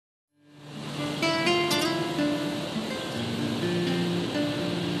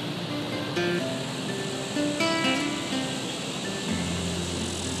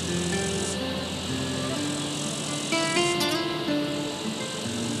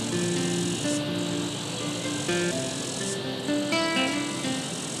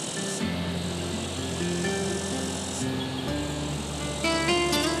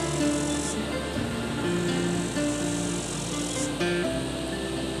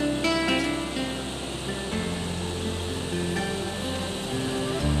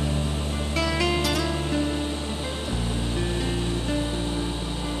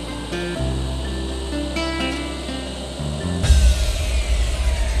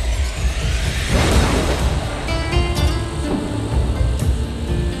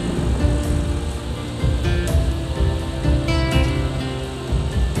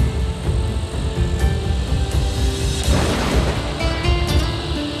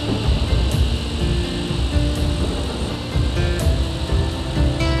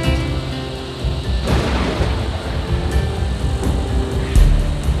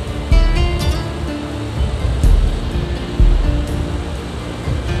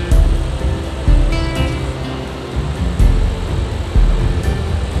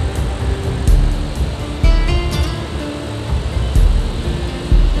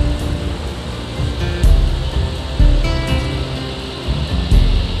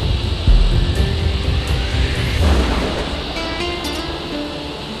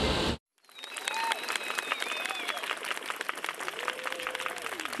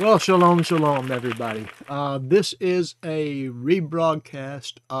Well, shalom, shalom, everybody. This is a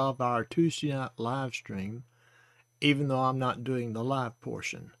rebroadcast of our Tuesday night live stream, even though I'm not doing the live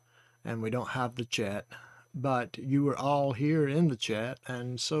portion and we don't have the chat. But you were all here in the chat,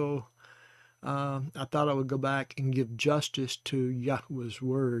 and so I thought I would go back and give justice to Yahweh's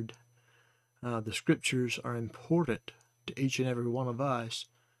word. The scriptures are important to each and every one of us,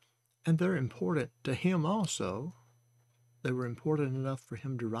 and they're important to him also. They were important enough for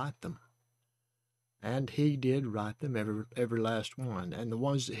him to write them. And he did write them, every last one. And the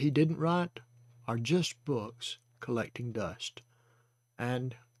ones that he didn't write are just books collecting dust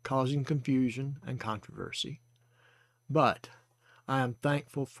and causing confusion and controversy. But I am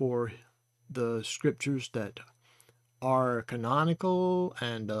thankful for the scriptures that are canonical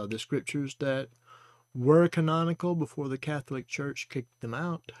and the scriptures that were canonical before the Catholic Church kicked them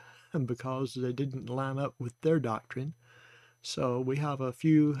out because they didn't line up with their doctrine. So we have a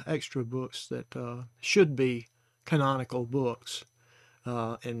few extra books that should be canonical books,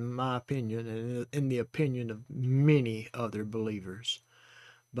 in my opinion, and in the opinion of many other believers.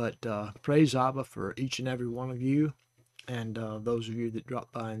 But praise Abba for each and every one of you, and those of you that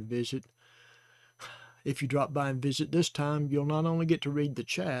drop by and visit. If you drop by and visit this time, you'll not only get to read the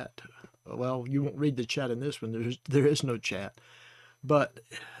chat. Well, you won't read the chat in this one. There is no chat. But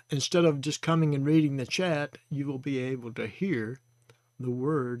instead of just coming and reading the chat, you will be able to hear the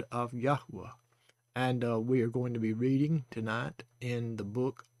word of Yahweh. And we are going to be reading tonight in the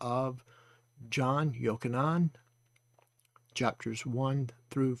book of John, Yochanan, chapters 1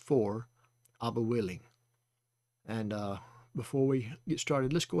 through 4, Abba willing. And before we get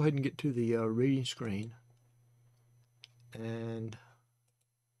started, let's go ahead and get to the reading screen. And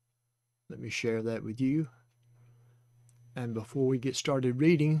let me share that with you. And before we get started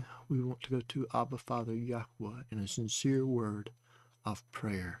reading, we want to go to Abba Father Yahweh in a sincere word of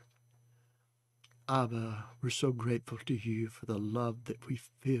prayer. Abba, we're so grateful to you for the love that we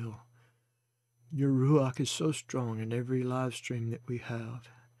feel. Your Ruach is so strong in every live stream that we have.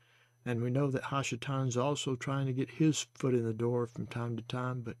 And we know that Hashatan's also trying to get his foot in the door from time to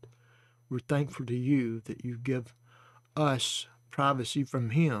time, but we're thankful to you that you give us privacy from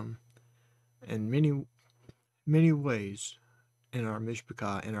him in many ways in our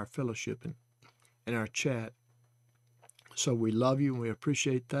mishpachah, in our fellowship, and in our chat. So we love you and we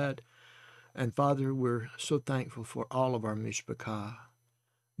appreciate that. And Father, we're so thankful for all of our mishpachah.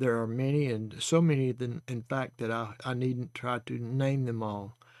 There are many, and so many, in fact, that I needn't try to name them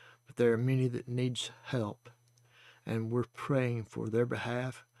all. But there are many that needs help. And we're praying for their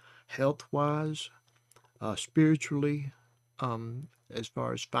behalf, health-wise, spiritually, as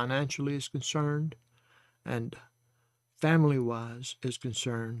far as financially is concerned, and family-wise is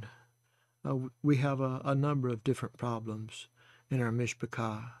concerned. We have a number of different problems in our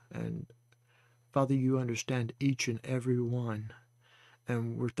mishpachah, and Father, you understand each and every one,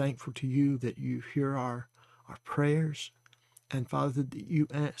 and we're thankful to you that you hear our prayers, and Father, that you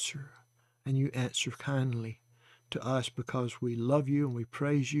answer, and you answer kindly to us because we love you and we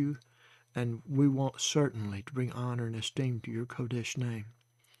praise you, and we want certainly to bring honor and esteem to your Kodesh name.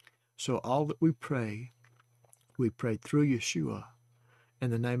 So all that we pray through Yeshua, in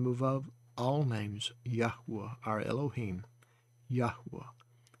the name of all names, Yahweh, our Elohim, Yahweh,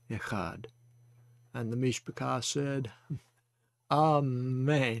 Echad. And the Mishpachah said,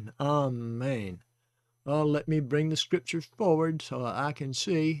 Amen, Amen. Well, let me bring the scriptures forward so I can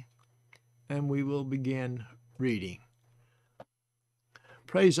see, and we will begin reading.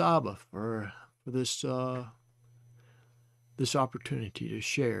 Praise Abba for this opportunity to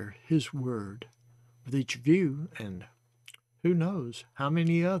share his word with each of you, and who knows how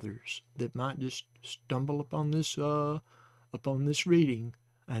many others that might just stumble upon this reading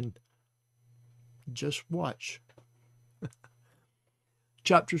and just watch.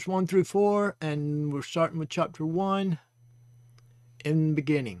 Chapters 1 through 4, and we're starting with chapter 1. In the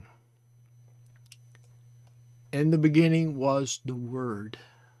beginning. In the beginning was the Word,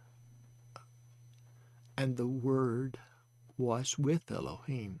 and the Word was with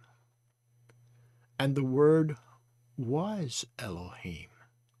Elohim, and the Word was Elohim.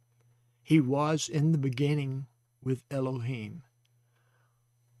 He was in the beginning with Elohim.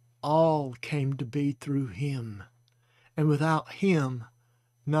 All came to be through him, and without him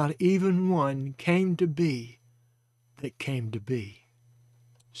not even one came to be that came to be.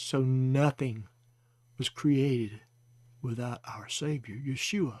 So nothing was created without our Savior,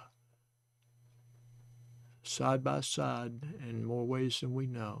 Yeshua. Side by side, in more ways than we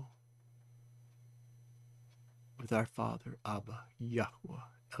know, with our Father, Abba, Yahweh,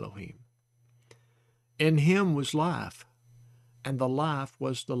 Elohim. In him was life, and the life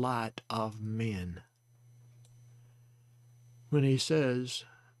was the light of men. When he says,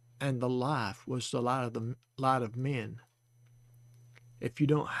 and the life was the light of men, if you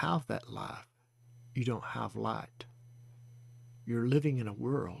don't have that life, you don't have light. You're living in a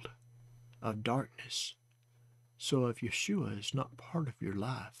world of darkness. So if Yeshua is not part of your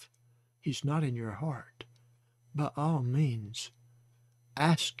life, he's not in your heart, by all means,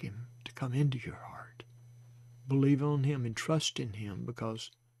 ask him to come into your heart. Believe on him and trust in him,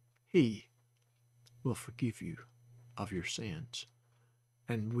 because he will forgive you of your sins.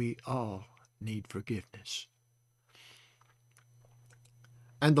 And we all need forgiveness.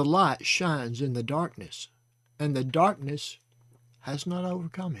 And the light shines in the darkness, and the darkness has not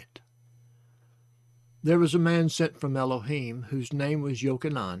overcome it. There was a man sent from Elohim whose name was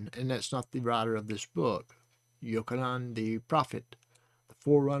Yochanan, and that's not the writer of this book. Yochanan the prophet, the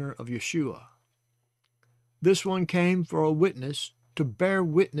forerunner of Yeshua. This one came for a witness, to bear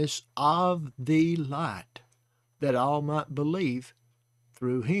witness of the light, that all might believe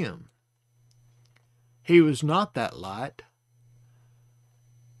through him. He was not that light,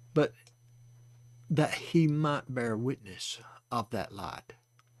 but that he might bear witness of that light.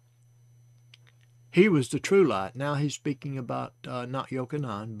 He was the true light. Now he's speaking about not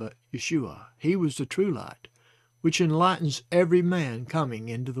Yochanan, but Yeshua. He was the true light, which enlightens every man coming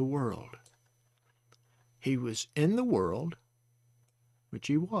into the world. He was in the world, which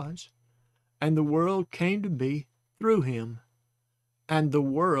he was, and the world came to be through him, and the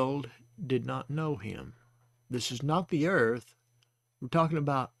world did not know him. This is not the earth. We're talking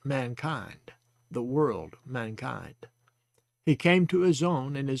about mankind, the world, mankind. He came to his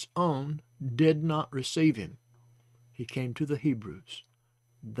own, and his own did not receive him. He came to the Hebrews.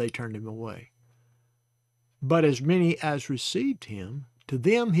 They turned him away. But as many as received him, to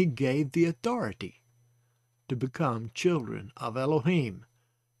them he gave the authority to become children of Elohim,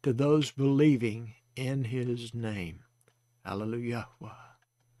 to those believing in his name. Hallelujah.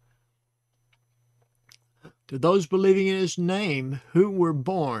 To those believing in his name, who were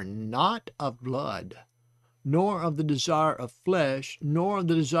born not of blood, nor of the desire of flesh, nor of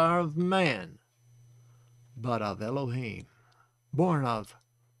the desire of man, but of Elohim, born of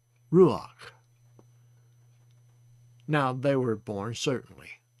Ruach. Now they were born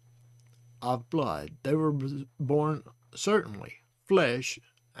certainly of blood. They were born certainly flesh,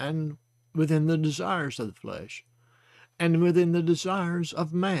 and within the desires of the flesh, and within the desires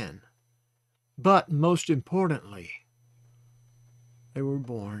of man. But most importantly, they were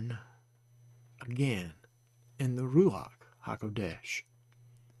born again in the Ruach HaKodesh.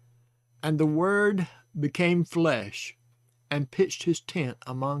 And the Word became flesh and pitched his tent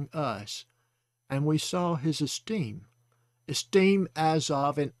among us, and we saw his esteem as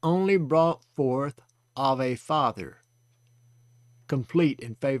of an only brought forth of a Father, complete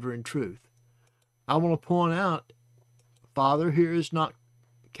in favor and truth. I want to point out, Father here is not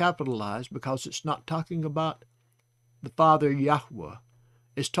capitalized because it's not talking about the Father Yahweh.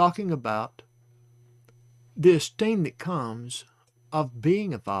 It's talking about the esteem that comes of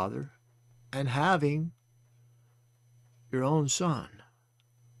being a father and having your own son,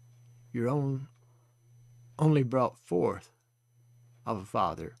 your own only brought forth of a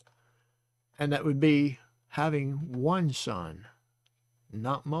father. And that would be having one son,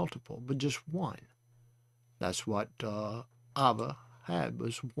 not multiple, but just one. That's what Abba had,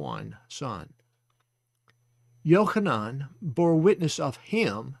 was one son. Yochanan bore witness of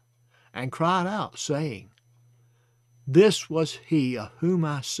him and cried out, saying, This was he of whom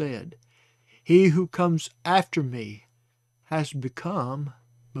I said, He who comes after me has become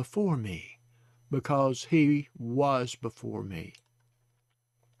before me, because he was before me.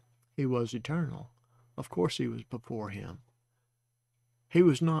 He was eternal. Of course he was before him. He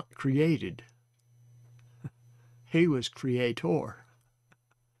was not created. He was creator.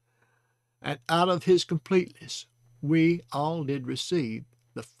 And out of his completeness, we all did receive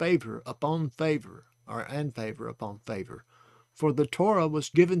the favor upon favor, and favor upon favor. For the Torah was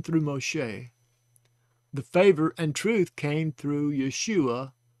given through Moshe. The favor and truth came through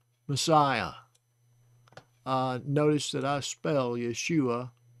Yeshua, Messiah. Notice that I spell Yeshua.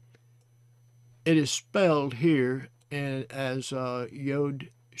 It is spelled here as Yod,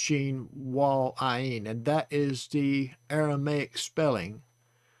 Shin, Wal, Ayin, and that is the Aramaic spelling.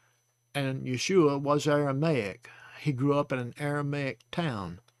 And Yeshua was Aramaic. He grew up in an Aramaic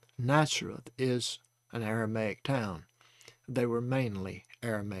town. Nazareth is an Aramaic town. They were mainly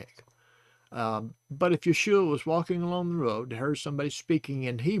Aramaic. But if Yeshua was walking along the road and heard somebody speaking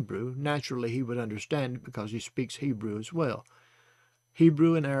in Hebrew, naturally he would understand it because he speaks Hebrew as well.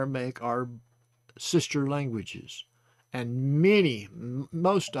 Hebrew and Aramaic are sister languages, And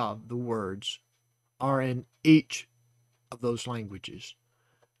most of the words are in each of those languages.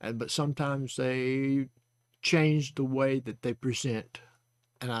 But sometimes they change the way that they present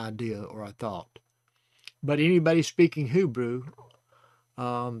an idea or a thought. But anybody speaking Hebrew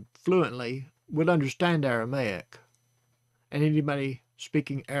fluently would understand Aramaic. And anybody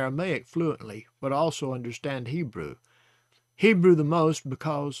speaking Aramaic fluently would also understand Hebrew. Hebrew the most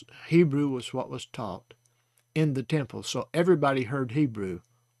because Hebrew was what was taught in the temple. So everybody heard Hebrew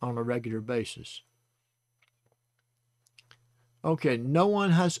on a regular basis. Okay, no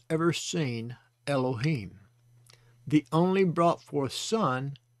one has ever seen Elohim, the only brought forth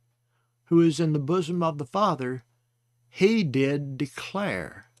Son, who is in the bosom of the Father, he did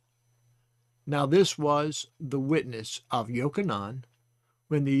declare. Now this was the witness of Yochanan,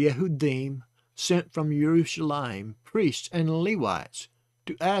 when the Yehudim sent from Jerusalem priests and Levites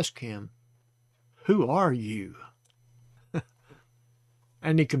to ask him, "Who are you?"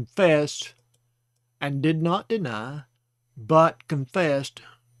 And he confessed and did not deny, but confessed.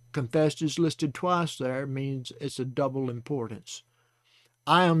 Confessed is listed twice there, means it's a double importance.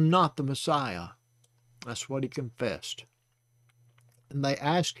 I am not the Messiah. That's what he confessed. And they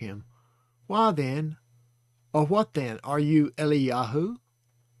asked him, "Why then, or what then, are you Eliyahu?"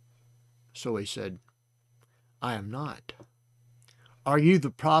 So he said, "I am not." "Are you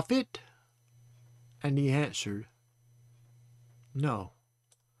the prophet?" And he answered, "No."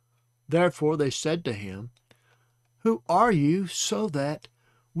 Therefore they said to him, "Who are you, so that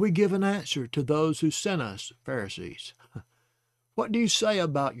we give an answer to those who sent us?" Pharisees. "What do you say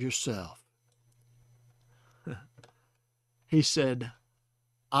about yourself?" He said,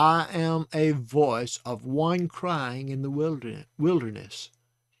 "I am a voice of one crying in the wilderness,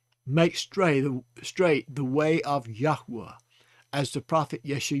 make straight the way of Yahweh, as the prophet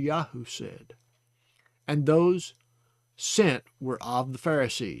Yeshayahu said." And those sent were of the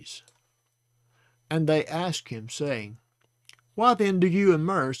Pharisees. And they asked him, saying, "Why then do you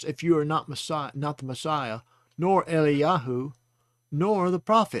immerse, if you are not the Messiah, nor Eliyahu, nor the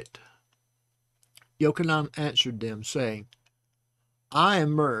prophet?" Yochanan answered them, saying, "I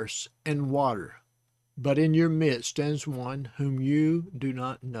immerse in water, but in your midst stands one whom you do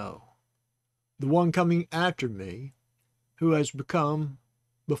not know, the one coming after me, who has become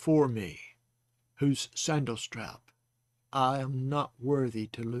before me, whose sandal strap I am not worthy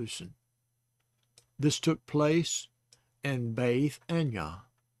to loosen." This took place in Beth Anya,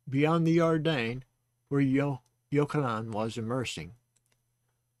 beyond the Jordan, where Yochanan was immersing.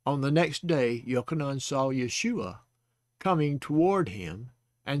 On the next day, Yochanan saw Yeshua coming toward him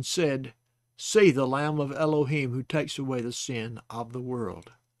and said, "See the Lamb of Elohim who takes away the sin of the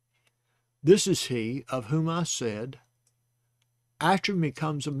world. This is he of whom I said, after me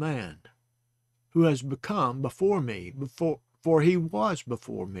comes a man who has become before me, for he was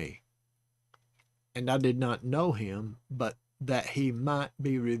before me. And I did not know him, but that he might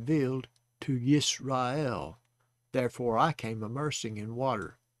be revealed to Yisrael. Therefore I came immersing in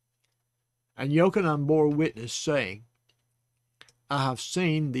water." And Yochanan bore witness, saying, "I have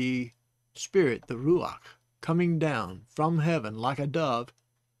seen the Spirit, the Ruach, coming down from heaven like a dove,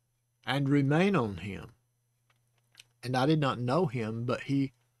 and remain on him. And I did not know him, but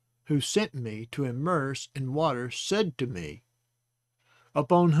he who sent me to immerse in water said to me,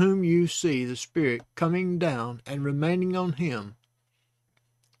 Upon whom you see the Spirit coming down and remaining on him,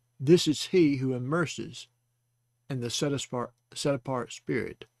 this is he who immerses in the set apart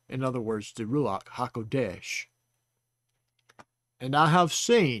Spirit." In other words, the Ruach HaKodesh. "And I have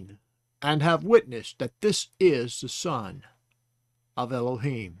seen and have witnessed that this is the Son of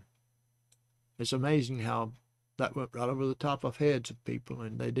Elohim." It's amazing how that went right over the top of heads of people,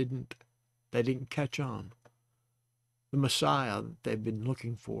 and they didn't catch on. The Messiah that they've been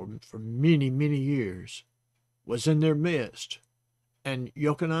looking for many, many years was in their midst. And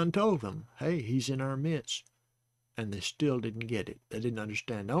Yochanan told them, "Hey, he's in our midst." And they still didn't get it. They didn't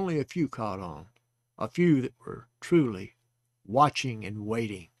understand. Only a few caught on. A few that were truly watching and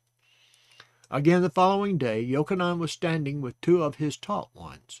waiting. Again the following day, Yochanan was standing with two of his taught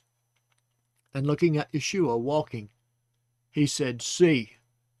ones. And looking at Yeshua walking, he said, "See,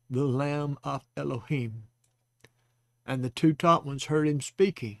 the Lamb of Elohim." And the two taught ones heard him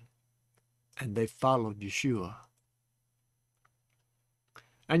speaking, and they followed Yeshua.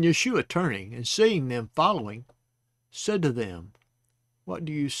 And Yeshua, turning and seeing them following, said to them, "What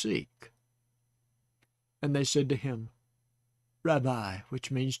do you seek?" And they said to him, "Rabbi,"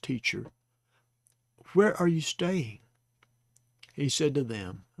 which means teacher, "where are you staying?" He said to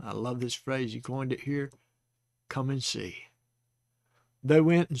them, I love this phrase, he coined it here, "Come and see." They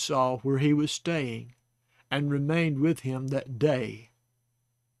went and saw where he was staying, and remained with him that day.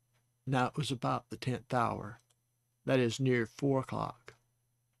 Now it was about the 10th hour, that is near 4 o'clock.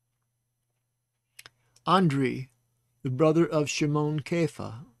 Andri, the brother of Shimon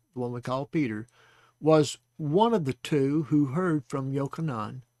Kepha, the one we call Peter, was one of the two who heard from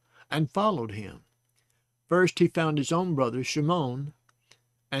Yochanan and followed him. First he found his own brother Shimon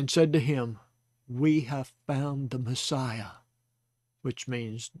and said to him, "We have found the Messiah," which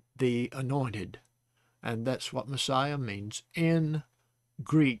means the anointed. And that's what Messiah means in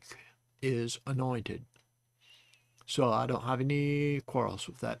Greek, is anointed. So I don't have any quarrels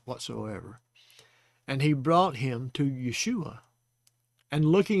with that whatsoever. And he brought him to Yeshua. And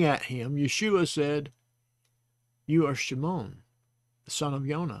looking at him, Yeshua said, "You are Shimon, the son of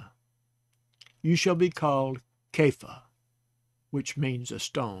Jonah. You shall be called Kepha," which means a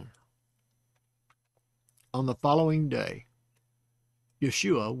stone. On the following day,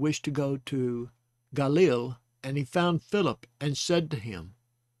 Yeshua wished to go to Galilee, and he found Philip and said to him,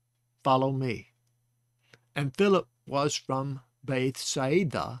 "Follow me." And Philip was from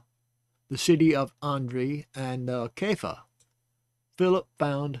Bethsaida, the city of Andri and Kepha. Philip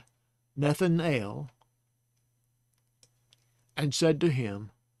found Nathanael and said to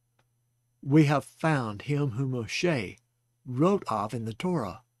him, "We have found him whom Moshe wrote of in the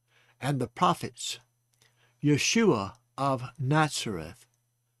Torah and the prophets, Yeshua of Nazareth,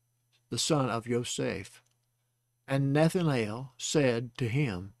 the son of Joseph." And Nathanael said to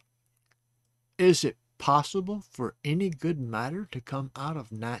him, "Is it possible for any good matter to come out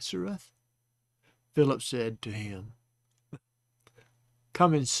of Nazareth?" Philip said to him,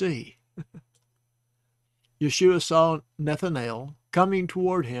 "Come and see." Yeshua saw Nathanael coming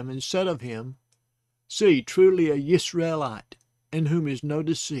toward him and said of him, "See, truly a Yisraelite, in whom is no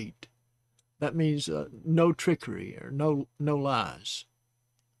deceit." That means no trickery or no lies.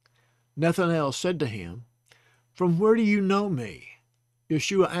 Nathanael said to him, "From where do you know me?"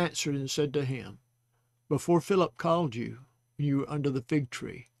 Yeshua answered and said to him, "Before Philip called you, when you were under the fig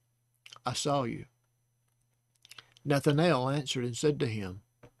tree, I saw you." Nathanael answered and said to him,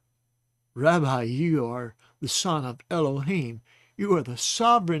 "Rabbi, you are the son of Elohim. You are the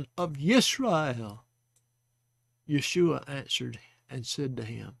sovereign of Yisrael." Yeshua answered and said to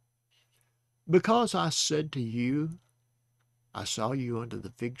him, "Because I said to you, I saw you under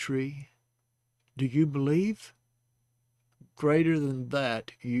the fig tree, do you believe? Greater than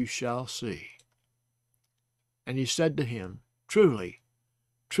that you shall see." And he said to him, "Truly,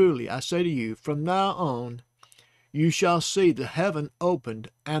 truly, I say to you, from now on you shall see the heaven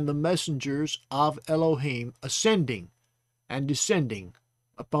opened and the messengers of Elohim ascending and descending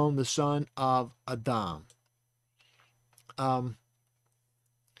upon the Son of Adam."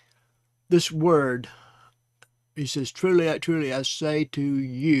 This word, he says, "Truly, truly, I say to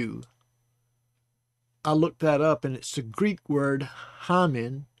you." I looked that up, and it's the Greek word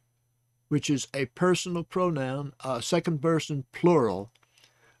hamin, which is a personal pronoun, second person plural.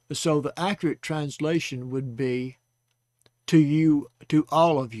 So the accurate translation would be to you, to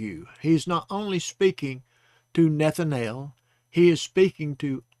all of you. He's not only speaking to Nathanael, he is speaking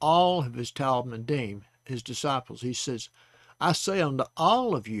to all of his talmidim, his disciples. He says, "I say unto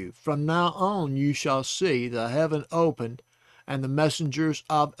all of you, from now on you shall see the heaven opened and the messengers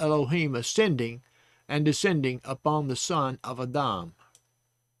of Elohim ascending and descending upon the Son of Adam."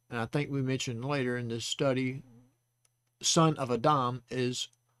 And I think we mentioned later in this study, Son of Adam is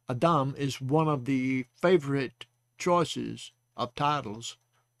one of the favorite choices of titles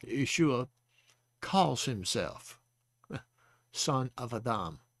Yeshua calls himself. Son of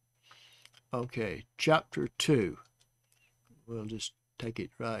Adam. Okay, chapter 2. We'll just take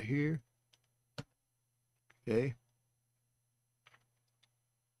it right here. Okay.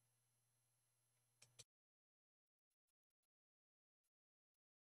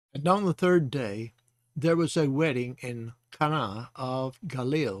 And on the third day, there was a wedding in Cana of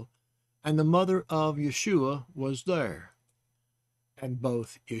Galilee, and the mother of Yeshua was there. And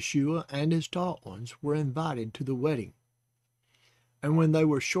both Yeshua and his taught ones were invited to the wedding. And when they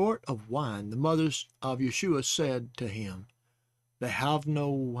were short of wine, the mothers of Yeshua said to him, "They have no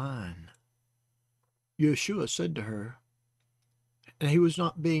wine." Yeshua said to her, and he was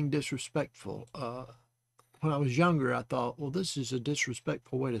not being disrespectful. When I was younger, I thought, well, this is a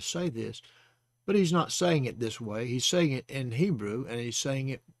disrespectful way to say this. But he's not saying it this way. He's saying it in Hebrew, and he's saying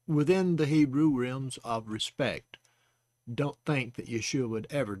it within the Hebrew realms of respect. Don't think that Yeshua would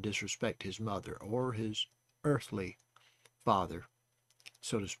ever disrespect his mother or his earthly father,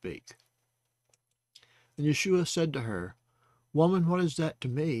 so to speak. And Yeshua said to her, "Woman, what is that to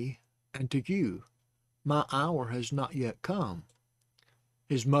me and to you? My hour has not yet come."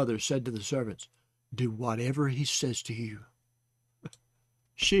 His mother said to the servants, Do whatever he says to you.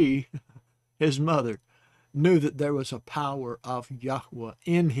 She, his mother, knew that there was a power of Yahweh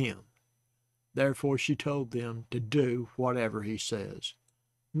in him. Therefore she told them to do whatever he says.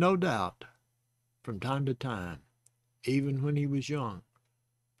 No doubt, from time to time, even when he was young,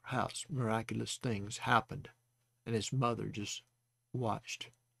 perhaps miraculous things happened, and his mother just watched.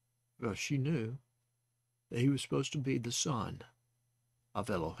 Well, she knew that he was supposed to be the son of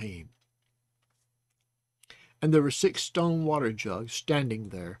Elohim. And there were 6 stone water jugs standing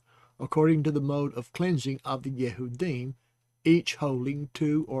there, according to the mode of cleansing of the Yehudim, each holding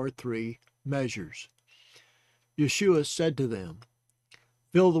 2 or 3 measures. Yeshua said to them,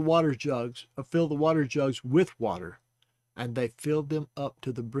 fill the water jugs with water, and they filled them up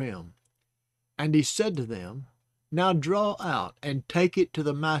to the brim. And he said to them, now draw out and take it to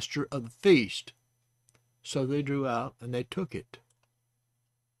the master of the feast. So they drew out and they took it.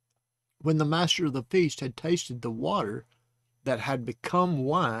 When the master of the feast had tasted the water that had become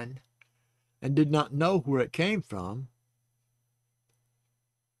wine, and did not know where it came from,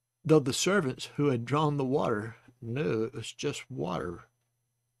 though the servants who had drawn the water knew it was just water,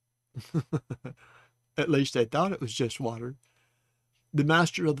 at least they thought it was just water, the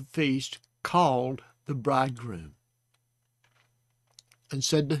master of the feast called the bridegroom and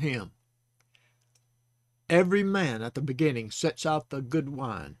said to him, every man at the beginning sets out the good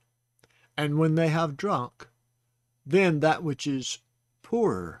wine, and when they have drunk, then that which is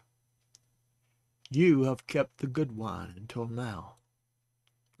poorer. You have kept the good wine until now.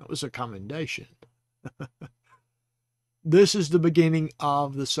 That was a commendation. This is the beginning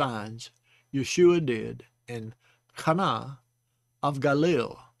of the signs Yeshua did in Cana of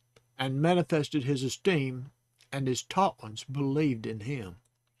Galilee, and manifested his esteem, and his taught ones believed in him.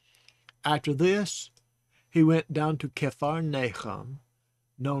 After this, he went down to Capharnaum,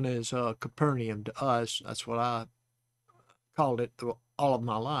 known as Capernaum to us. That's what I called it all of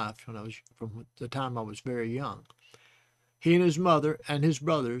my life from the time I was very young. He and his mother and his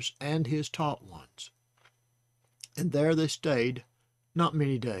brothers and his taught ones. And there they stayed not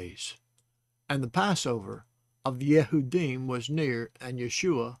many days. And the Passover of the Yehudim was near, and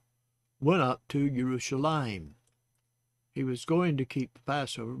Yeshua went up to Jerusalem. He was going to keep the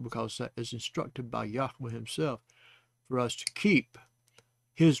Passover because that is instructed by Yahweh himself for us to keep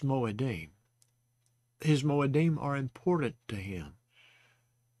his Moedim. His Moedim are important to him.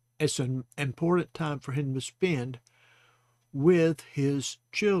 It's an important time for him to spend with his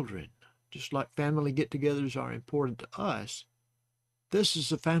children. Just like family get-togethers are important to us, this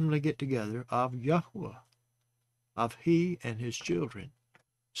is a family get-together of Yahweh, of he and his children.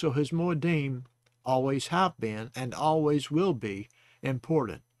 So his Moedim always have been and always will be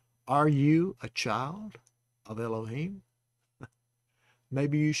important. Are you a child of Elohim?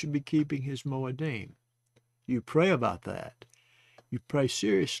 Maybe you should be keeping his Moedim. You pray about that. You pray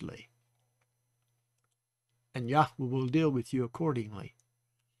seriously. And Yahweh will deal with you accordingly.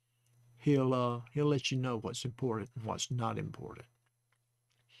 He'll let you know what's important and what's not important.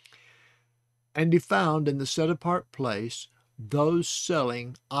 And he found in the set-apart place those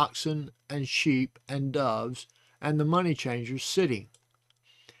selling oxen and sheep and doves and the money changers sitting,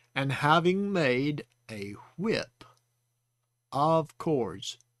 and having made a whip of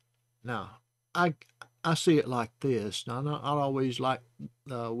cords. Now, I see it like this. Now, not always like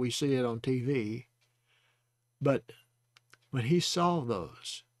we see it on TV, but when he saw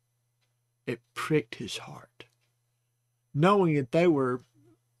those, it pricked his heart, knowing that they were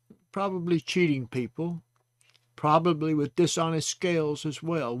probably cheating people, probably with dishonest scales as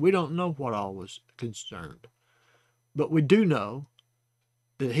well. We don't know what all was concerned, but we do know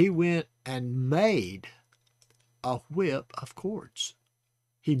that he went and made a whip of cords.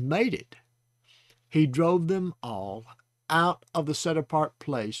 He made it. He drove them all out of the set-apart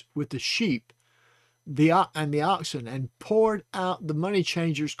place with the sheep and the oxen, and poured out the money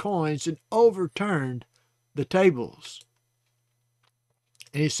changers' coins and overturned the tables.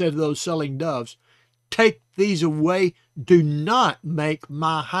 And he said to those selling doves, take these away. Do not make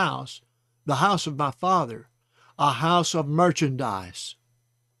my house, the house of my Father, a house of merchandise.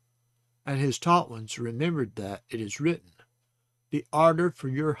 And his taught ones remembered that it is written, the ardor for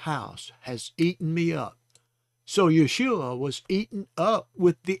your house has eaten me up. So Yeshua was eaten up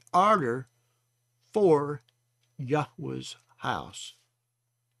with the ardor for Yahweh's house,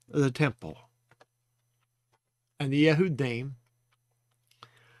 the temple. And the Yehudim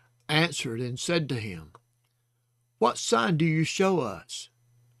answered and said to him, what sign do you show us?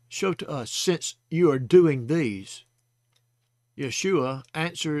 Show to us, since you are doing these. Yeshua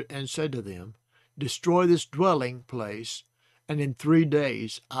answered and said to them, destroy this dwelling place, and in 3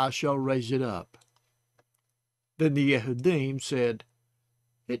 days I shall raise it up. Then the Yehudim said,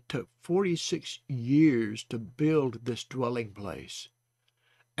 "It took 46 years to build this dwelling place,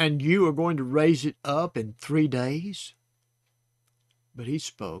 and you are going to raise it up in 3 days?" But he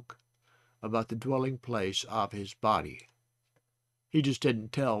spoke about the dwelling place of his body. He just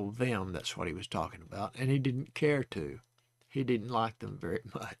didn't tell them that's what he was talking about, and he didn't care to. He didn't like them very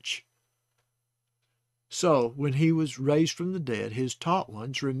much. So when he was raised from the dead, his taught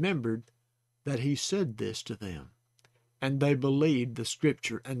ones remembered that he said this to them, and they believed the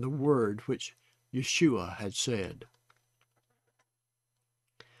scripture and the word which Yeshua had said.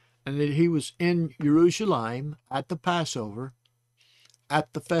 And that he was in Jerusalem at the Passover,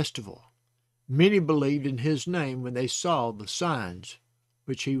 at the festival. Many believed in his name when they saw the signs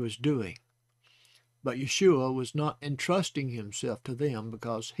which he was doing. But Yeshua was not entrusting himself to them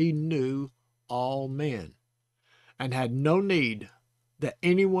because he knew all men and had no need that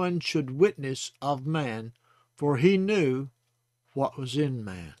anyone should witness of man, for he knew what was in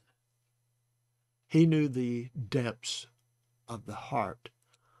man. He knew the depths of the heart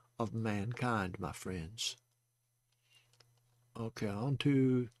of mankind, my friends. Okay, on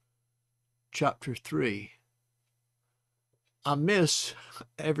to chapter 3. I miss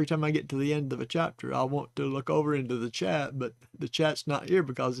every time I get to the end of a chapter, I want to look over into the chat, but the chat's not here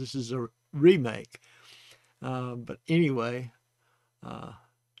because this is a remake. But anyway,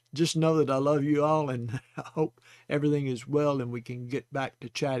 just know that I love you all, and I hope everything is well and we can get back to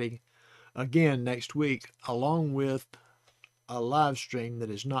chatting again next week, along with a live stream that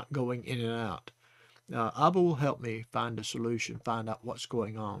is not going in and out. Abba will help me find a solution, find out what's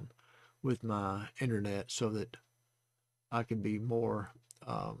going on with my internet so that I can be more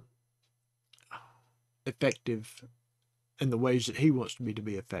effective in the ways that he wants me to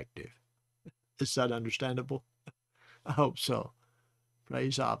be effective. Is that understandable? I hope so.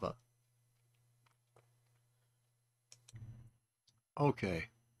 Praise Abba. Okay.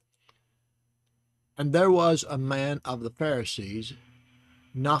 And there was a man of the Pharisees,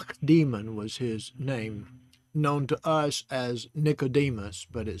 Nachdeman was his name, known to us as Nicodemus,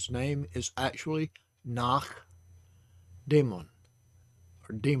 but his name is actually Nachdemon,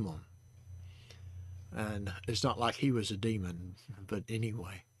 or demon. And it's not like he was a demon, but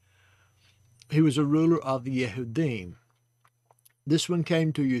anyway. He was a ruler of the Yehudim. This one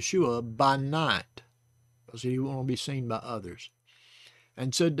came to Yeshua by night, because he didn't want to be seen by others,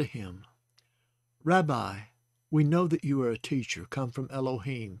 and said to him, "Rabbi, we know that you are a teacher come from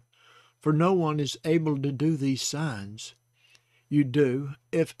Elohim, for no one is able to do these signs you do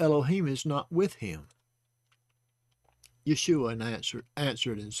if Elohim is not with him." Yeshua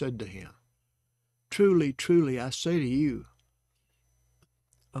answered and said to him, "Truly, truly, I say to you,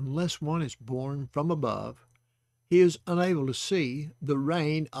 unless one is born from above, he is unable to see the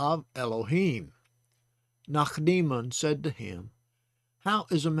reign of Elohim." Nachdeman said to him, "How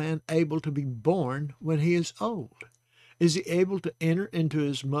is a man able to be born when he is old? Is he able to enter into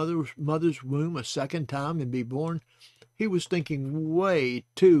his mother's womb a second time and be born?" He was thinking way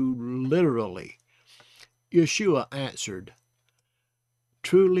too literally. Yeshua answered,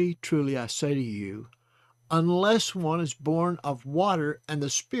 "Truly, truly, I say to you, unless one is born of water and the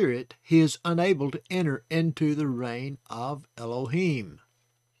Spirit, he is unable to enter into the reign of Elohim.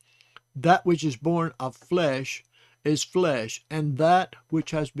 That which is born of flesh is flesh, and that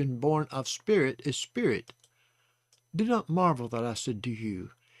which has been born of spirit is spirit. Do not marvel that I said to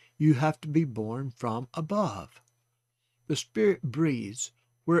you, you have to be born from above. The Spirit breathes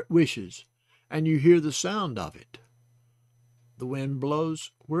where it wishes, and you hear the sound of it. The wind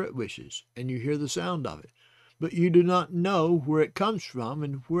blows where it wishes, and you hear the sound of it, but you do not know where it comes from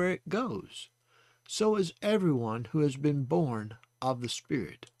and where it goes. So is everyone who has been born of the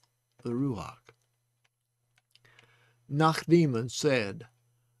Spirit, the Ruach." Nachdeman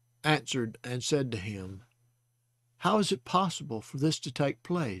answered and said to him, "How is it possible for this to take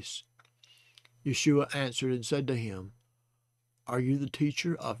place?" Yeshua answered and said to him, "Are you the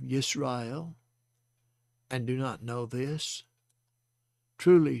teacher of Yisrael, and do not know this?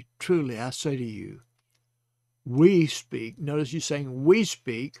 Truly, truly, I say to you, we speak," notice he's saying we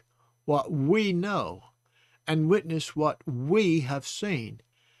speak, "what we know, and witness what we have seen,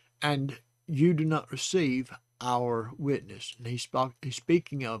 and you do not receive our witness." And he's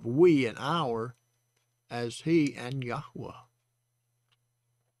speaking of we and our as he and Yahweh.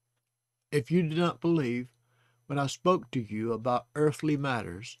 "If you do not believe when I spoke to you about earthly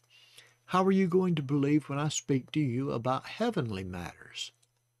matters, how are you going to believe when I speak to you about heavenly matters?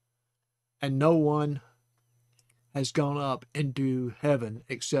 And no one has gone up into heaven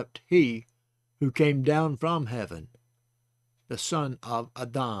except he who came down from heaven, the Son of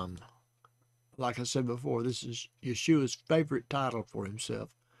Adam." like I said before, this is Yeshua's favorite title for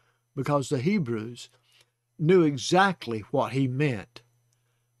himself, because the Hebrews knew exactly what he meant,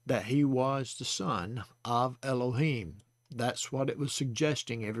 that he was the son of Elohim. That's what it was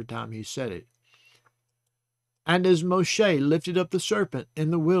suggesting every time he said it. And as Moshe lifted up the serpent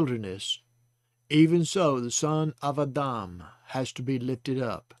in the wilderness, even so the son of Adam has to be lifted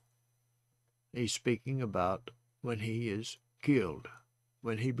up. He's speaking about when he is killed,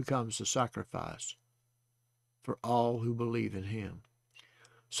 when he becomes the sacrifice for all who believe in him,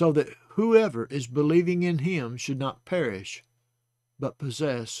 so that whoever is believing in him should not perish, but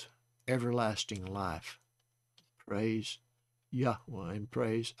possess everlasting life. Praise Yahweh and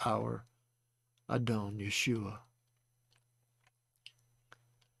praise our Adon Yeshua.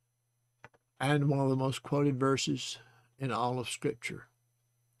 And one of the most quoted verses in all of Scripture.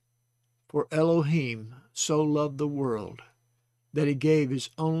 For Elohim so loved the world that he gave his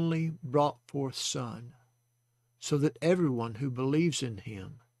only brought forth Son, so that everyone who believes in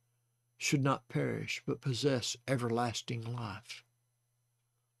him should not perish, but possess everlasting life.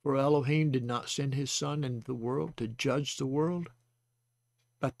 For Elohim did not send his Son into the world to judge the world,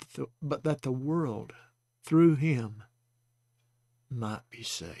 but that the world, through him, might be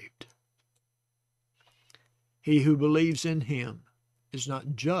saved. He who believes in him is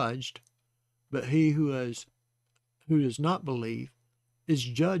not judged, but he who does not believe is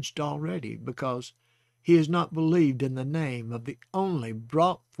judged already, because he has not believed in the name of the only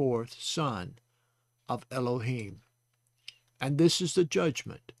brought forth Son of Elohim. And this is the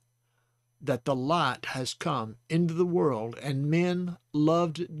judgment, that the light has come into the world, and men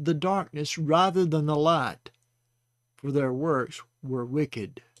loved the darkness rather than the light, for their works were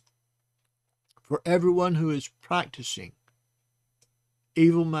wicked. For everyone who is practicing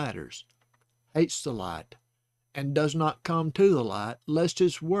evil matters hates the light, and does not come to the light, lest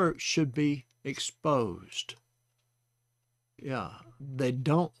his works should be exposed. Yeah, they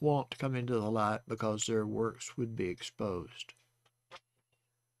don't want to come into the light because their works would be exposed.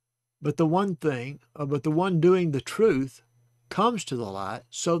 But the one doing the truth comes to the light,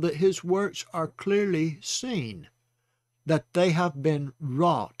 so that his works are clearly seen, that they have been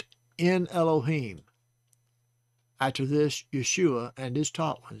wrought in Elohim. After this, Yeshua and his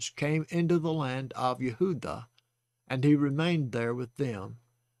taught ones came into the land of Yehudah, and he remained there with them,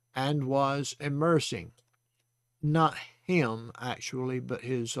 and was immersing, not him actually, but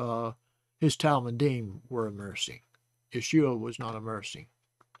his Talmudim were immersing. Yeshua was not immersing.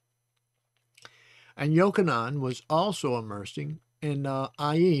 And Yochanan was also immersing in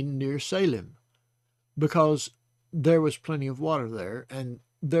Ayin near Salem, because there was plenty of water there, and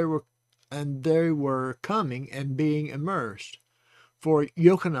they were coming and being immersed, for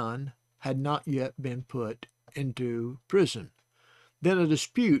Yochanan had not yet been put into prison. Then a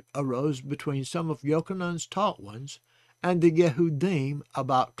dispute arose between some of Yochanan's taught ones and the Yehudim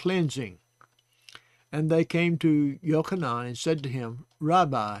about cleansing. And they came to Yochanan and said to him,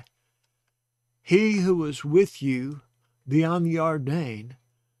 Rabbi, he who was with you beyond the Jordan,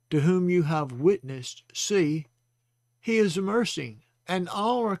 to whom you have witnessed, see, he is immersing, and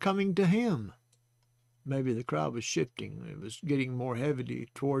all are coming to him. Maybe the crowd was shifting. It was getting more heavily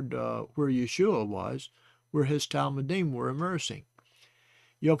toward where Yeshua was, where his Talmudim were immersing.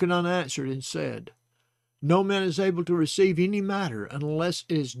 Yochanan answered and said, No man is able to receive any matter unless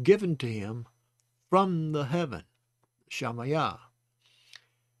it is given to him from the heaven, Shamayah.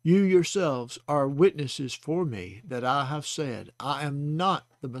 You yourselves are witnesses for me that I have said, I am not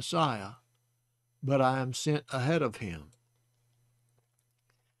the Messiah, but I am sent ahead of him.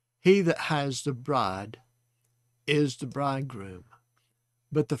 He that has the bride is the bridegroom,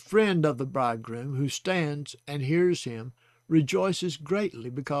 but the friend of the bridegroom who stands and hears him rejoices greatly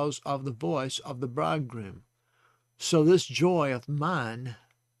because of the voice of the bridegroom. So this joy of mine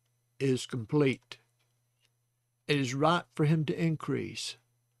is complete. It is right for him to increase,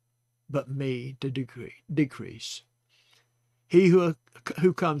 but me to decrease. He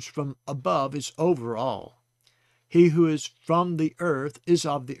who comes from above is over all. He who is from the earth is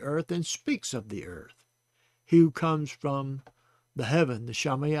of the earth and speaks of the earth. He who comes from the heaven, the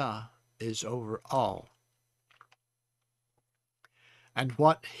Shamayah, is over all. And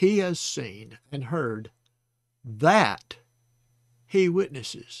what he has seen and heard, that he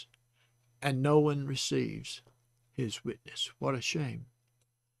witnesses, and no one receives his witness. What a shame.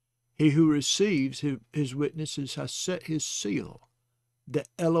 He who receives his witnesses has set his seal, that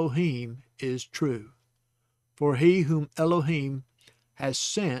Elohim is true. For he whom Elohim has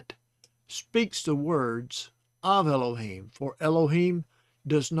sent speaks the words of Elohim, for Elohim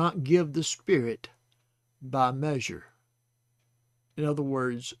does not give the Spirit by measure. In other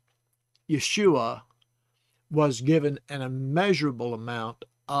words, Yeshua was given an immeasurable amount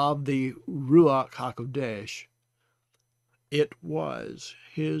of the Ruach HaKodesh, it was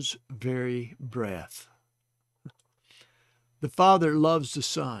his very breath. The Father loves the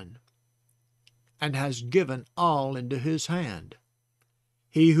Son and has given all into his hand.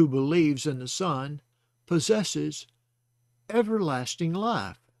 He who believes in the Son possesses everlasting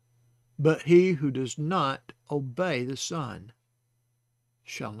life, but he who does not obey the Son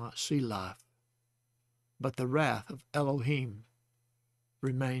shall not see life, but the wrath of Elohim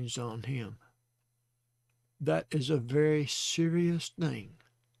remains on him. That is a very serious thing.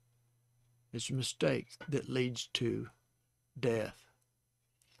 It's a mistake that leads to death.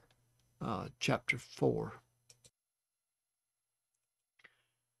 Chapter 4.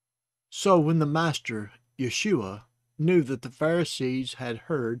 So when the Master, Yeshua, knew that the Pharisees had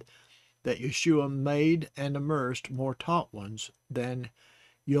heard that Yeshua made and immersed more taught ones than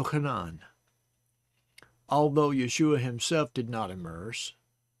Yochanan, although Yeshua himself did not immerse,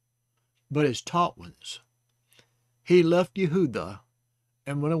 but his taught ones, he left Yehuda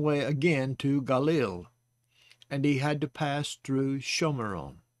and went away again to Galilee, and he had to pass through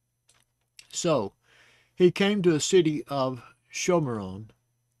Shomeron. So he came to a city of Shomeron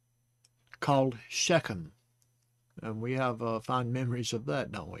called Shechem, and we have fond memories of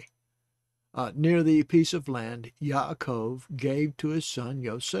that, don't we? Near the piece of land Yaakov gave to his son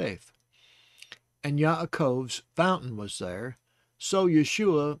Yosef, and Yaakov's fountain was there. So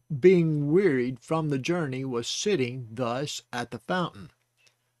Yeshua, being wearied from the journey, was sitting thus at the fountain.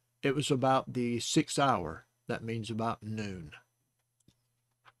 It was about the 6th hour, that means about noon.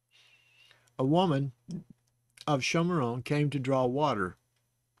 A woman of Shomeron came to draw water.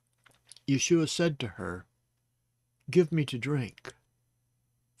 Yeshua said to her, "Give me to drink,"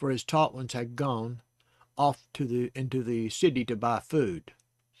 for his taught ones had gone off into the city to buy food.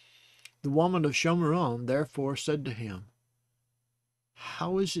 The woman of Shomeron therefore said to him,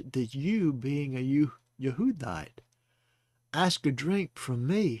 "How is it that you, being a Yehudite, ask a drink from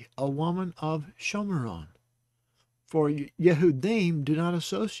me, a woman of Shomeron? For Yehudim do not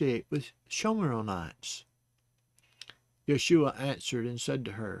associate with Shomeronites." Yeshua answered and said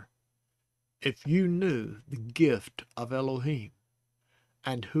to her, "If you knew the gift of Elohim,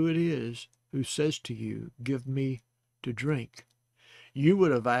 and who it is who says to you, 'Give me to drink,' you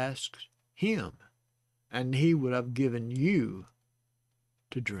would have asked him, and he would have given you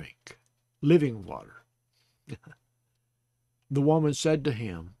to drink living water." The woman said to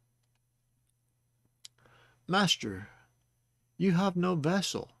him, "Master, you have no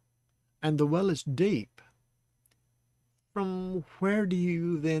vessel, and the well is deep. From where do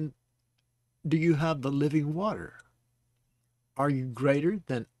you have the living water? Are you greater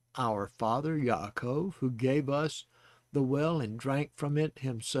than our father Yaakov, who gave us the well and drank from it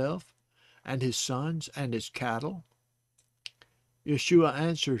himself, and his sons and his cattle?" Yeshua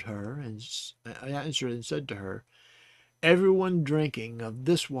answered and said to her, "Everyone drinking of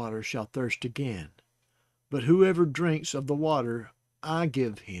this water shall thirst again, but whoever drinks of the water I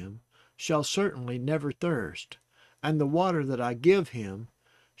give him shall certainly never thirst, and the water that I give him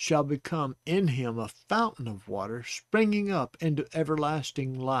shall become in him a fountain of water springing up into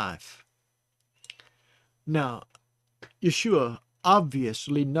everlasting life." Now, Yeshua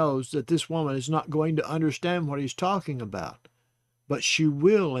obviously knows that this woman is not going to understand what he's talking about, but she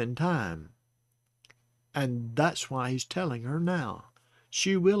will in time. And that's why he's telling her now.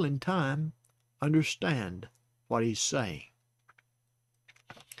 She will in time understand what he's saying.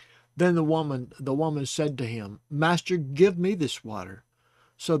 Then the woman said to him, "Master, give me this water,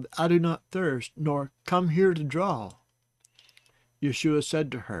 so that I do not thirst, nor come here to draw." Yeshua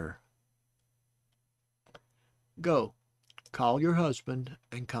said to her, "Go, call your husband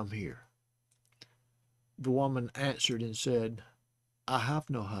and come here." The woman answered and said, "I have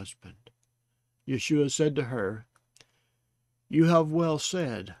no husband." Yeshua said to her, "You have well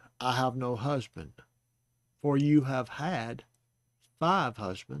said, 'I have no husband,' for you have had 5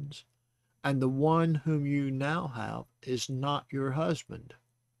 husbands, and the one whom you now have is not your husband.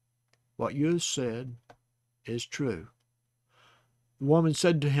 What you have said is true." The woman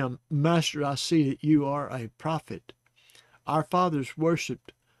said to him, "Master, I see that you are a prophet. Our fathers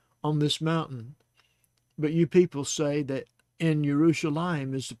worshipped on this mountain, but you people say that in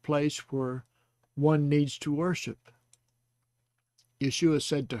Jerusalem is the place where one needs to worship." Yeshua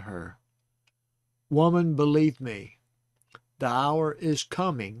said to her, "Woman, believe me, the hour is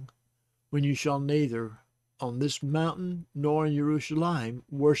coming when you shall neither on this mountain nor in Jerusalem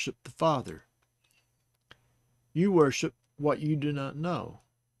worship the Father. You worship what you do not know.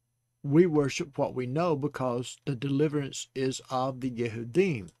 We worship what we know, because the deliverance is of the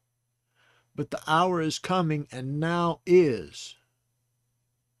Yehudim. But the hour is coming, and now is.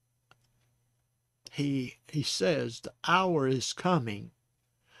 He says the hour is coming,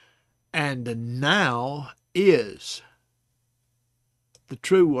 and now is. The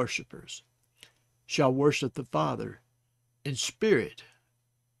true worshipers shall worship the Father in spirit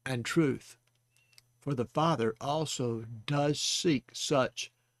and truth. For the Father also does seek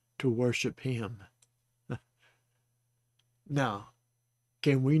such to worship him. Now,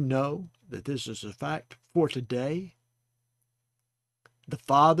 can we know that this is a fact for today? The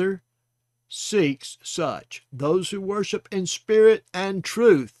Father seeks such, those who worship in spirit and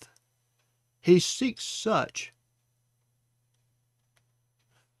truth. He seeks such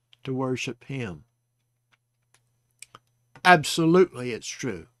to worship him. Absolutely, it's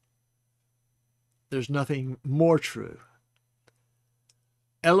true. There's nothing more true.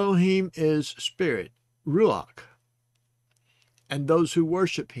 Elohim is spirit, Ruach. And those who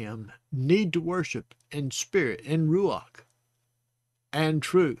worship him need to worship in spirit, in Ruach, and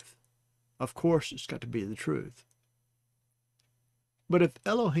truth. Of course, it's got to be the truth. But if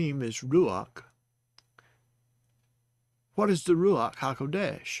Elohim is Ruach, what is the Ruach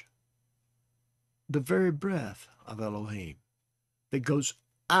HaKodesh? The very breath of Elohim that goes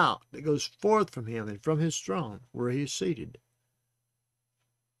out, that goes forth from him and from his throne where he is seated.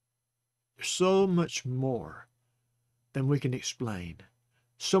 So much more than we can explain,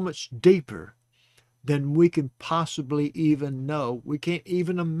 so much deeper than we can possibly even know. We can't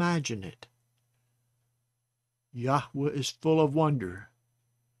even imagine it. Yahweh is full of wonder,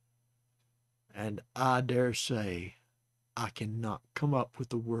 and I dare say I cannot come up with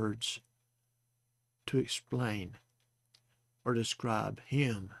the words to explain or describe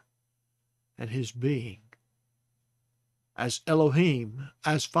him and his being as Elohim,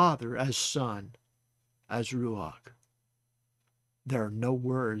 as Father, as Son, as Ruach. There are no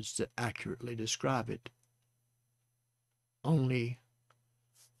words that accurately describe it. Only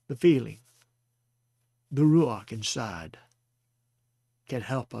the feeling, the Ruach inside, can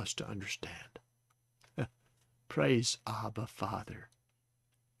help us to understand. Praise Abba, Father.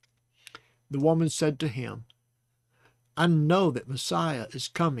 The woman said to him, I know that Messiah is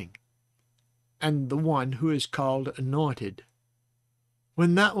coming, and the one who is called Anointed.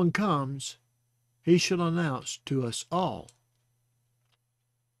 When that one comes, he shall announce to us all.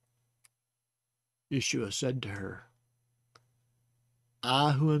 Yeshua said to her,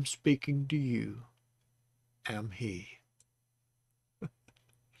 I who am speaking to you am he.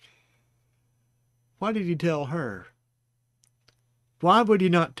 Why did he tell her? Why would he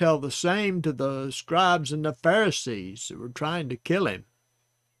not tell the same to the scribes and the Pharisees that were trying to kill him?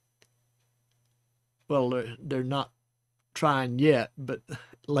 Well, they're not trying yet, but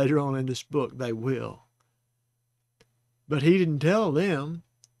later on in this book they will. But he didn't tell them,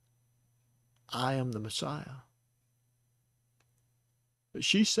 I am the Messiah. But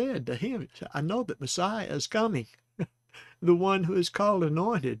she said to him, I know that Messiah is coming, the one who is called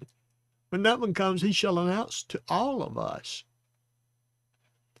Anointed. When that one comes, he shall announce to all of us.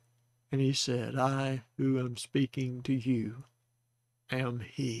 And he said, I who am speaking to you am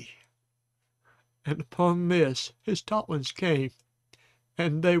he. And upon this, his taught ones came,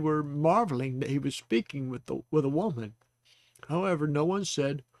 and they were marveling that he was speaking with a woman. However, no one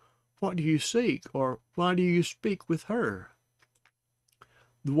said, what do you seek? Or why do you speak with her?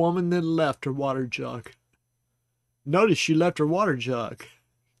 The woman then left her water jug. Notice she left her water jug.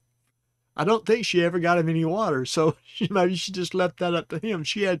 I don't think she ever got him any water, so maybe she just left that up to him.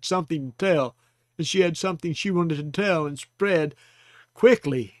 She had something to tell, and she had something she wanted to tell and spread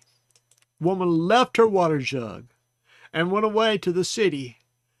quickly. The woman left her water jug and went away to the city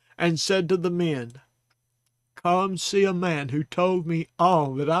and said to the men, come see a man who told me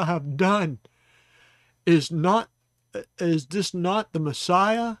all that I have done. Is this not the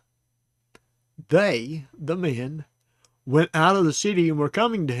Messiah? They, the men, went out of the city and were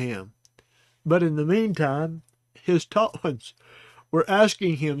coming to him. But in the meantime, his taught ones were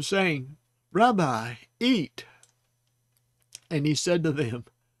asking him, saying, Rabbi, eat. And he said to them,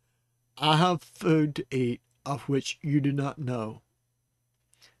 I have food to eat of which you do not know.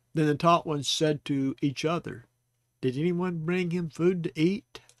 Then the taught ones said to each other, did anyone bring him food to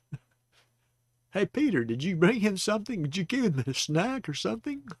eat? Hey, Peter, did you bring him something? Did you give him a snack or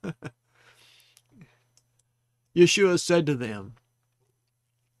something? Yeshua said to them,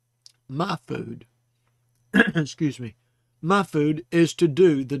 my food, excuse me, my food is to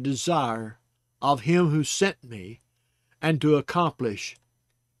do the desire of him who sent me and to accomplish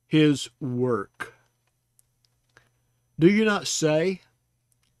his work. Do you not say,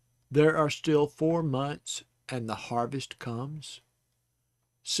 there are still 4 months and the harvest comes?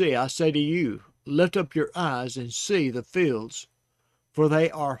 See, I say to you, lift up your eyes and see the fields, for they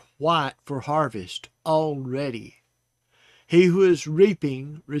are white for harvest already. He who is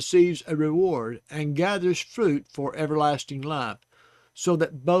reaping receives a reward and gathers fruit for everlasting life, so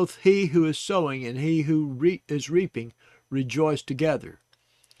that both he who is sowing and he who is reaping rejoice together.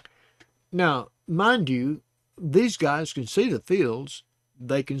 Now, mind you, these guys can see the fields,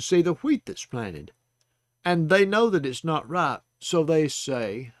 they can see the wheat that's planted, and they know that it's not ripe, so they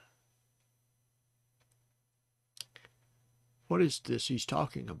say, what is this he's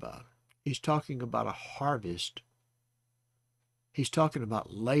talking about? He's talking about a harvest. He's talking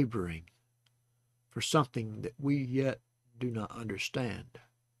about laboring for something that we yet do not understand.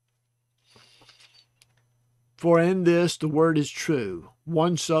 For in this the word is true.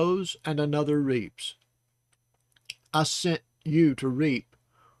 One sows and another reaps. I sent you to reap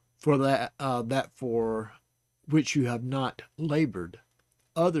for that for which you have not labored.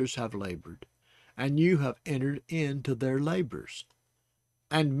 Others have labored, and you have entered into their labors.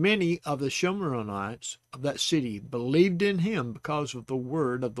 And many of the Shomronites of that city believed in him because of the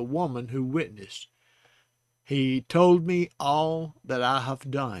word of the woman who witnessed. He told me all that I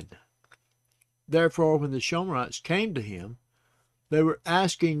have done. Therefore, when the Shomrites came to him, they were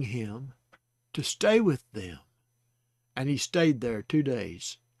asking him to stay with them. And he stayed there 2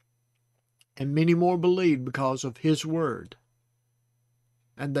 days. And many more believed because of his word.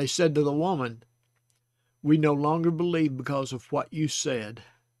 And they said to the woman, we no longer believe because of what you said,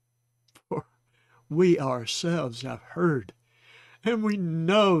 for we ourselves have heard, and we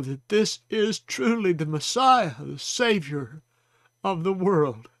know that this is truly the Messiah, the Savior of the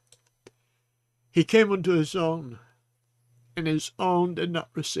world. He came unto his own, and his own did not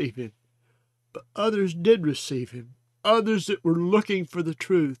receive him. But others did receive him, others that were looking for the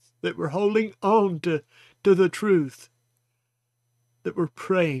truth, that were holding on to the truth, that were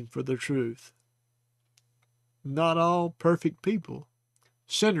praying for the truth. Not all perfect people,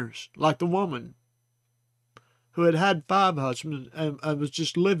 sinners like the woman who had had 5 husbands and was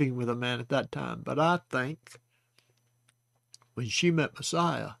just living with a man at that time. But I think when she met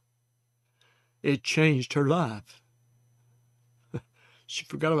Messiah, it changed her life. She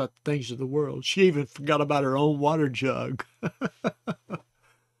forgot about the things of the world. She even forgot about her own water jug.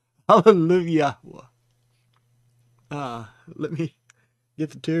 Hallelujah. Let me get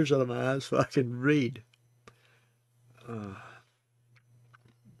the tears out of my eyes so I can read.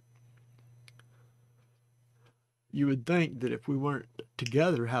 You would think that if we weren't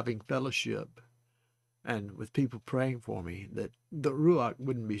together having fellowship and with people praying for me, that the Ruach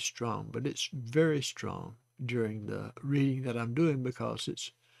wouldn't be strong. But it's very strong during the reading that I'm doing because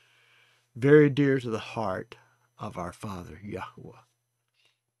it's very dear to the heart of our Father, Yahweh.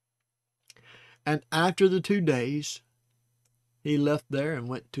 And after the 2 days, he left there and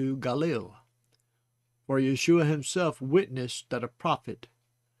went to Galilee. For Yeshua himself witnessed that a prophet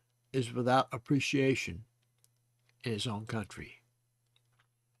is without appreciation in his own country.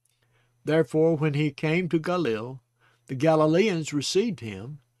 Therefore, when he came to Galilee, the Galileans received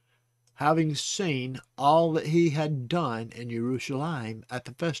him, having seen all that he had done in Jerusalem at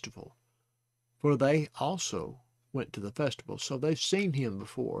the festival. For they also went to the festival, so they've seen him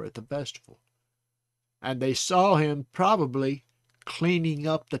before at the festival. And they saw him probably cleaning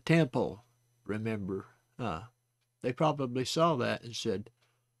up the temple, remember. They probably saw that and said,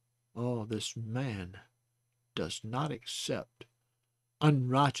 oh, this man does not accept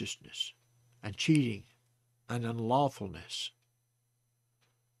unrighteousness and cheating and unlawfulness.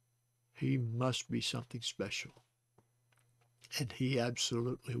 He must be something special. And he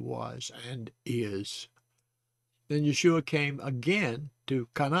absolutely was and is. Then Yeshua came again to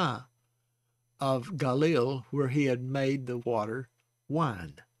Cana of Galilee, where he had made the water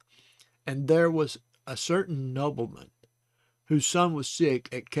wine. And there was a certain nobleman whose son was sick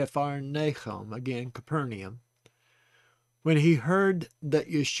at Capharnaum, again Capernaum. When he heard that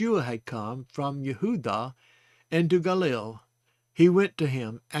Yeshua had come from Yehudah into Galilee, he went to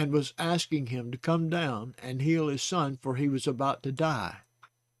him and was asking him to come down and heal his son, for he was about to die.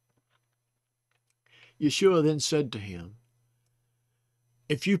 Yeshua then said to him,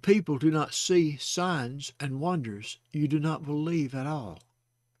 if you people do not see signs and wonders, you do not believe at all.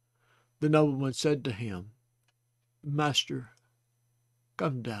 The nobleman said to him, Master,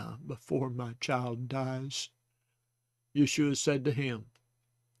 come down before my child dies. Yeshua said to him,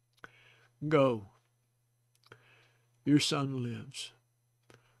 go, your son lives.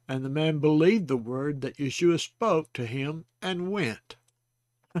 And the man believed the word that Yeshua spoke to him and went.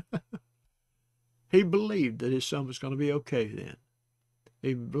 He believed that his son was going to be okay then.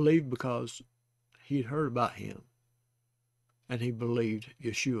 He believed because he'd heard about him. and he believed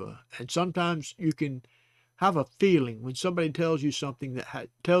Yeshua. And sometimes you can have a feeling when somebody tells you something that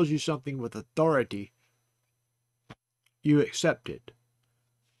tells you something with authority, you accept it.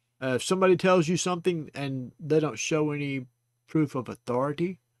 If somebody tells you something and they don't show any proof of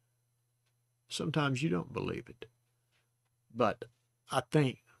authority, sometimes you don't believe it. But I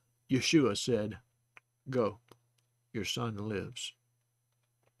think Yeshua said, "Go, your son lives."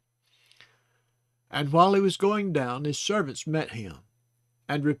 And while he was going down, his servants met him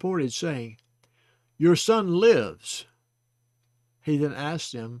and reported, saying, "Your son lives." He then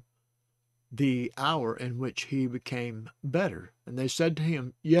asked them the hour in which he became better. And they said to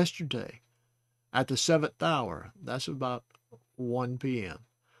him, "Yesterday, at the 7th hour," that's about 1 p.m.,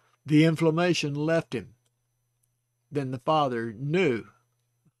 "the inflammation left him." Then the father knew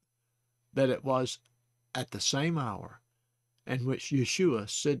that it was at the same hour in which Yeshua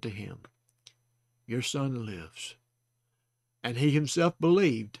said to him, "Your son lives." And he himself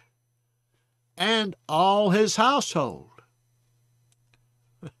believed, and all his household.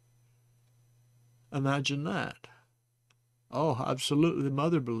 Imagine that. Oh, absolutely, the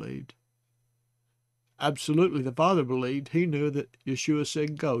mother believed. Absolutely, the father believed. He knew that Yeshua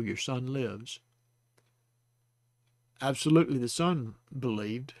said, "Go, your son lives." Absolutely, the son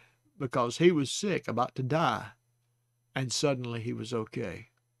believed because he was sick, about to die, and suddenly he was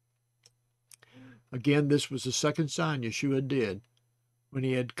okay. Again, this was the second sign Yeshua did when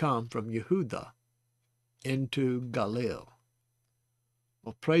he had come from Yehuda into Galilee.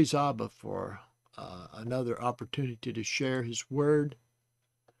 Well, praise Abba for another opportunity to share his word.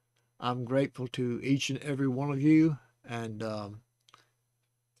 I'm grateful to each and every one of you, and out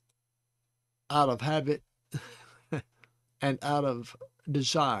of habit and out of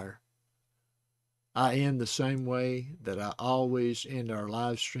desire, I end the same way that I always end our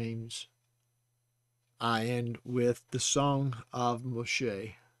live streams. I end with the Song of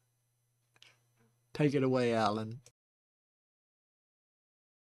Moshe. Take it away, Alan.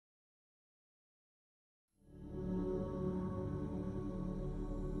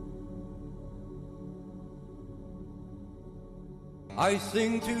 I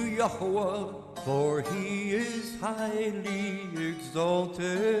sing to Yahweh, for he is highly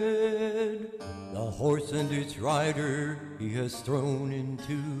exalted. The horse and its rider he has thrown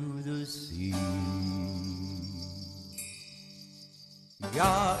into the sea.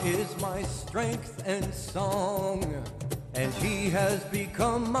 Yah is my strength and song, and he has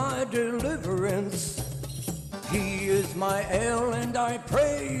become my deliverance. He is my El, and I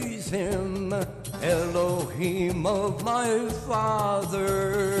praise him, Elohim of my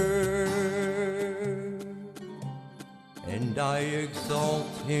father, and I exalt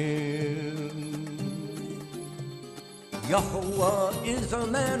him. Yahweh is a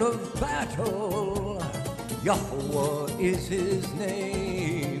man of battle, Yahweh is his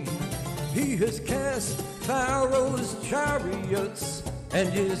name. He has cast Pharaoh's chariots and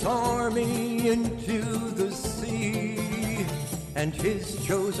his army into the sea, and his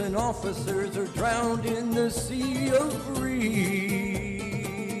chosen officers are drowned in the sea of reeds.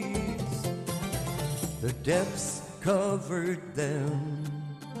 The depths covered them,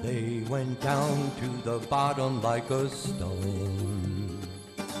 they went down to the bottom like a stone.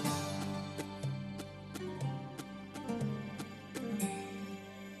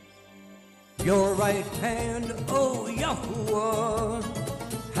 Your right hand, O Yahuwah,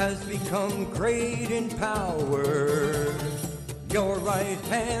 has become great in power. Your right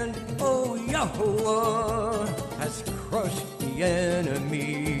hand, O Yahuwah, has crushed the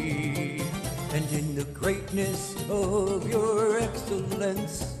enemy. And in the greatness of your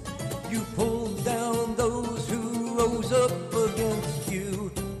excellence, you pulled down those who rose up against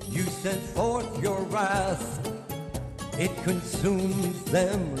you. You sent forth your wrath. It consumes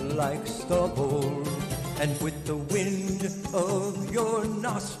them like stubble, and with the wind of your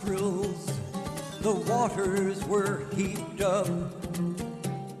nostrils, the waters were heaped up.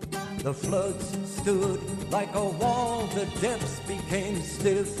 The floods stood like a wall, the depths became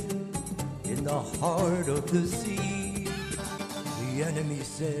stiff in the heart of the sea. The enemy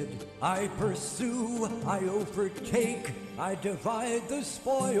said, I pursue, I overtake, I divide the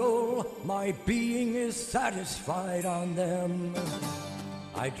spoil, my being is satisfied on them.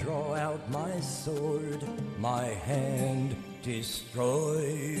 I draw out my sword, my hand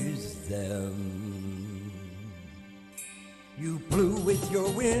destroys them. You blew with your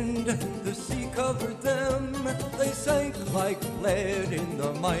wind, the sea covered them, they sank like lead in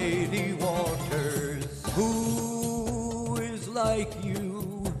the mighty waters. Who is like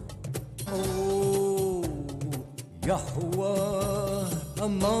you, O Yahuwah,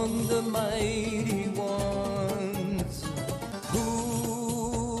 among the mighty ones?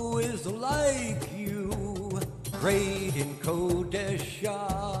 like you, great in Kodesh,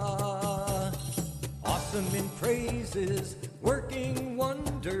 awesome in praises, working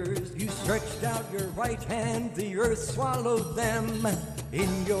wonders. You stretched out your right hand, the earth swallowed them.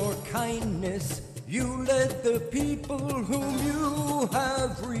 In your kindness, you led the people whom you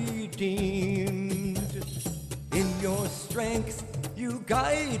have redeemed. In your strength, you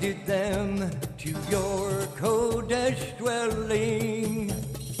guided them to your Kodesh dwelling.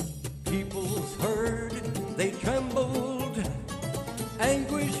 Peoples heard, they trembled.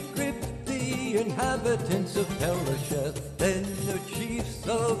 Anguish gripped the inhabitants of Pelasheth. Then the chiefs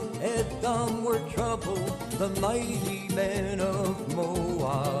of Edom were troubled, the mighty men of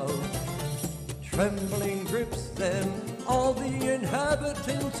Moab. Trembling grips them, all the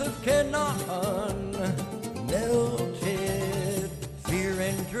inhabitants of Canaan melted. Fear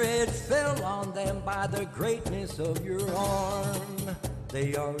and dread fell on them by the greatness of your arm.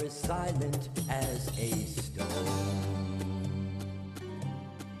 They are as silent as a stone.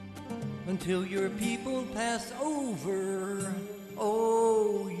 Until your people pass over,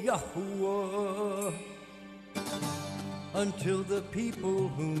 O Yahuwah. Until the people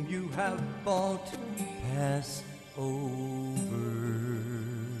whom you have bought pass over.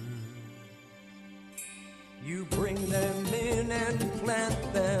 You bring them in and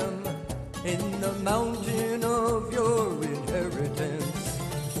plant them in the mountain of your inheritance,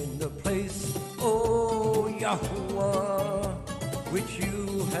 in the place, O Yahuwah, which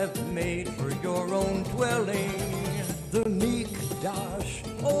you have made for your own dwelling, the Mikdash,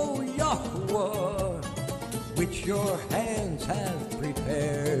 O Yahuwah, which your hands have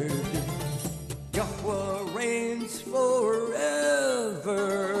prepared. Yahuwah reigns forever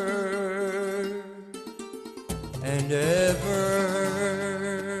and ever.